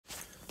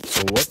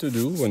So what to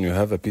do when you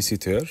have a PC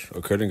tear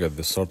occurring at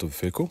the start of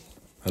Phaco?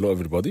 Hello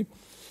everybody.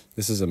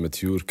 This is a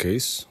mature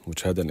case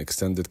which had an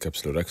extended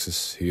capsular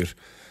axis here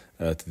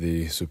at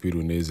the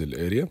superior nasal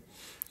area.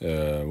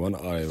 When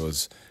I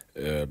was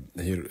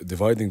here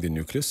dividing the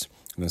nucleus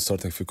and then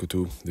starting Phaco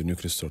 2, the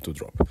nucleus started to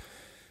drop.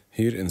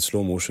 Here in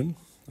slow motion,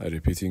 I'm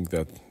repeating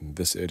that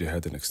this area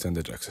had an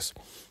extended axis.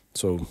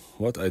 So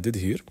what I did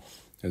here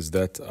is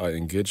that I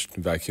engaged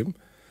vacuum,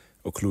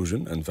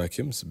 occlusion and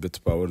vacuums, bit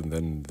power, and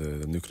then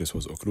the nucleus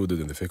was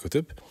occluded in the Phaco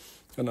tip.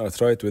 And I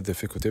tried with the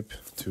Phaco tip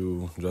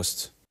to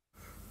just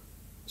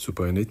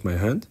supinate my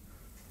hand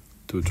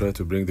to try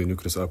to bring the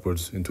nucleus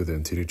upwards into the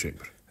anterior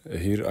chamber.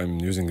 Here I'm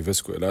using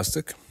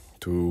viscoelastic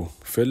to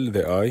fill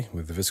the eye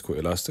with the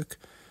viscoelastic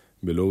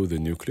below the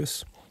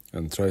nucleus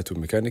and try to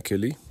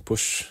mechanically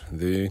push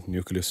the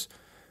nucleus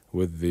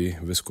with the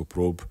visco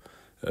probe,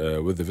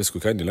 with the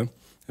visco cannula,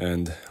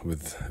 and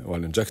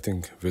while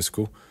injecting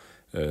visco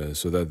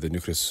so that the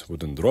nucleus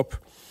wouldn't drop.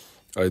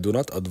 I do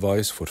not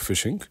advise for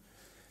fishing.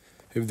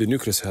 If the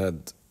nucleus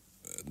had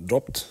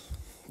dropped,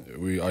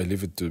 I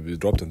leave it to be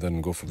dropped and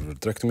then go for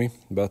vitrectomy.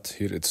 But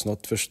here it's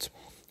not fished.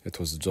 It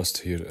was just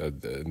here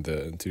in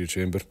the anterior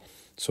chamber.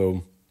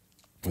 So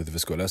with the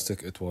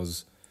viscoelastic, it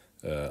was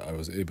I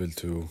was able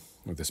to,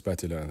 with the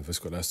spatula and the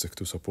viscoelastic,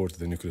 to support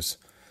the nucleus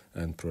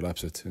and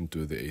prolapse it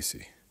into the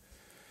AC.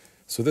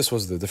 So this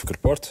was the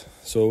difficult part.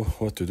 So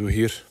what to do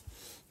here?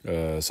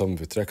 Some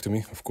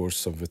vitrectomy, of course,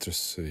 some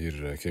vitreous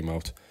here came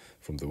out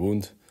from the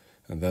wound,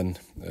 and then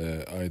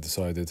I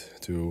decided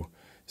to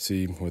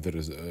see whether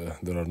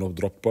there are no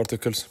drop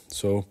particles,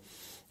 so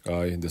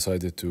I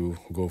decided to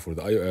go for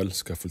the IOL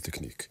scaffold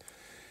technique.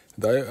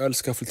 The IOL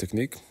scaffold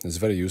technique is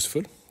very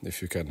useful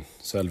if you can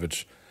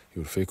salvage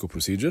your Phaco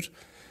procedure.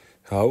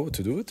 How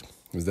to do it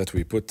is that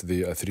we put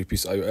the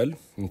 3-piece IOL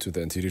into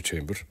the anterior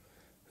chamber.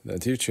 The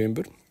anterior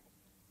chamber,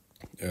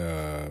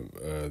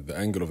 the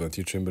angle of the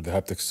anterior chamber, the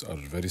haptics are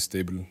very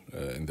stable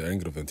in the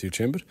angle of the anterior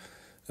chamber.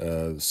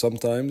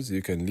 Sometimes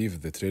you can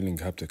leave the trailing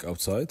haptic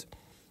outside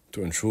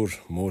to ensure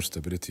more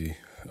stability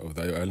of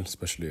the IOL,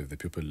 especially if the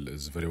pupil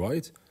is very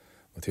wide.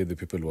 But here the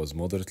pupil was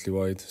moderately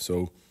wide,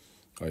 so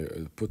I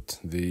put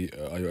the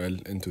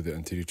IOL into the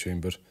anterior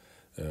chamber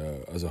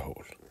as a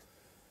whole.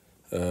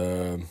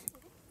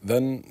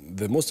 Then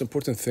the most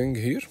important thing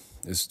here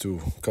is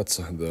to cut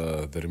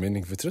the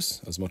remaining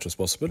vitreous as much as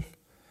possible.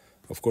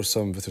 Of course,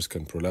 some vitreous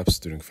can prolapse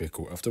during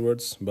Phaco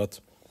afterwards, but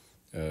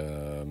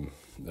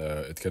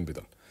it can be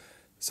done.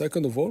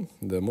 Second of all,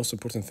 the most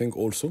important thing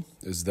also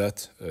is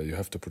that you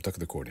have to protect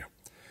the cornea.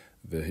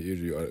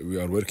 Here we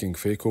are working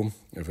Phaco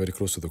very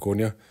close to the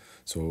cornea,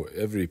 so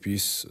every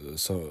piece,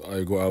 so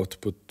I go out,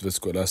 put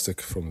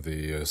viscoelastic from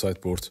the side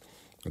port,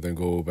 and then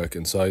go back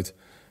inside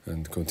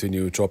and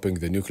continue chopping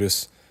the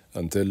nucleus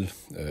until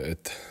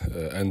it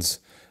ends.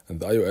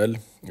 And the IOL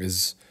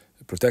is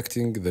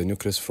protecting the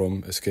nucleus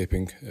from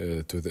escaping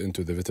into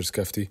the vitreous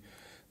cavity,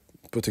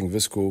 putting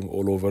visco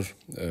all over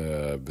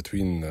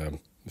between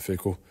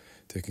Phaco,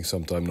 taking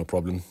some time, no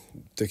problem.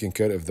 Taking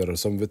care if there are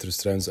some vitreous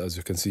strands, as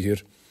you can see here,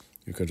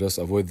 you can just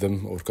avoid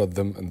them or cut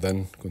them and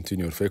then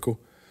continue your Phaco.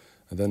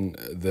 And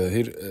then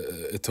here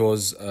it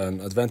was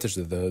an advantage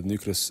that the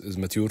nucleus is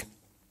mature,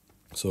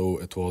 so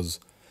it was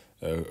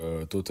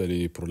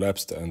totally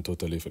prolapsed and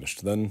totally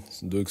finished. Then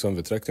doing some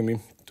vitrectomy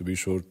to be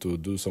sure to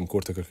do some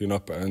cortical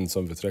cleanup and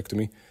some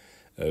vitrectomy.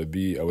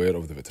 Be aware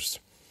of the vitreous.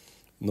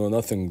 No,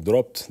 nothing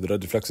dropped. The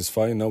red reflex is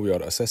fine. Now we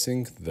are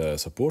assessing the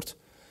support.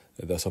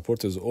 The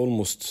support is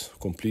almost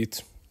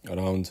complete,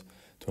 around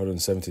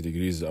 270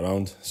 degrees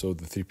around, so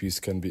the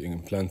 3-piece can be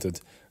implanted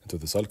into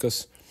the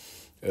sulcus.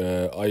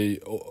 I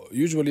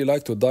usually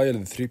like to dial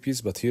the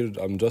 3-piece, but here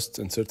I'm just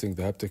inserting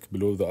the haptic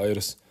below the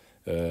iris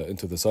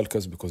into the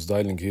sulcus, because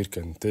dialing here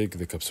can take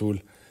the capsule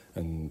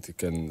and it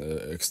can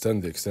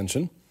extend the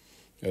extension.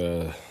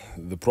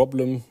 The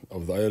problem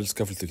of the IOL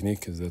scaffold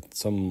technique is that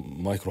some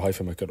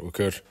microhypha may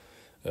occur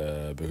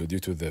due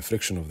to the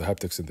friction of the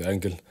haptics in the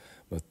angle,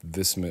 but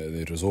this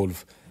may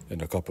resolve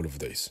in a couple of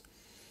days.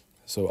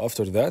 So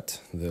after that,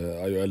 the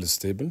IOL is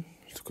stable,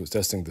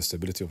 testing the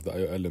stability of the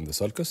IOL in the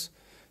sulcus.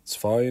 It's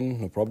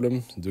fine, no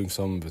problem. Doing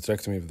some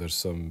vitrectomy if there's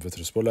some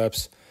vitreous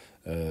prolapse,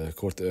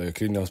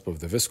 cleaning up of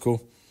the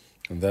visco,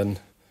 and then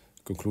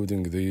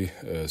concluding the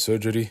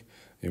surgery.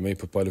 You may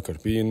put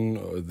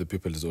pilocarpine, the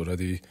pupil is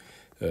already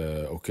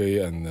okay,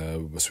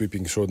 and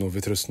sweeping showed no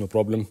vitreous, no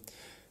problem.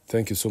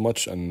 Thank you so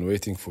much, and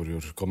waiting for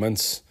your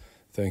comments.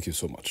 Thank you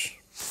so much.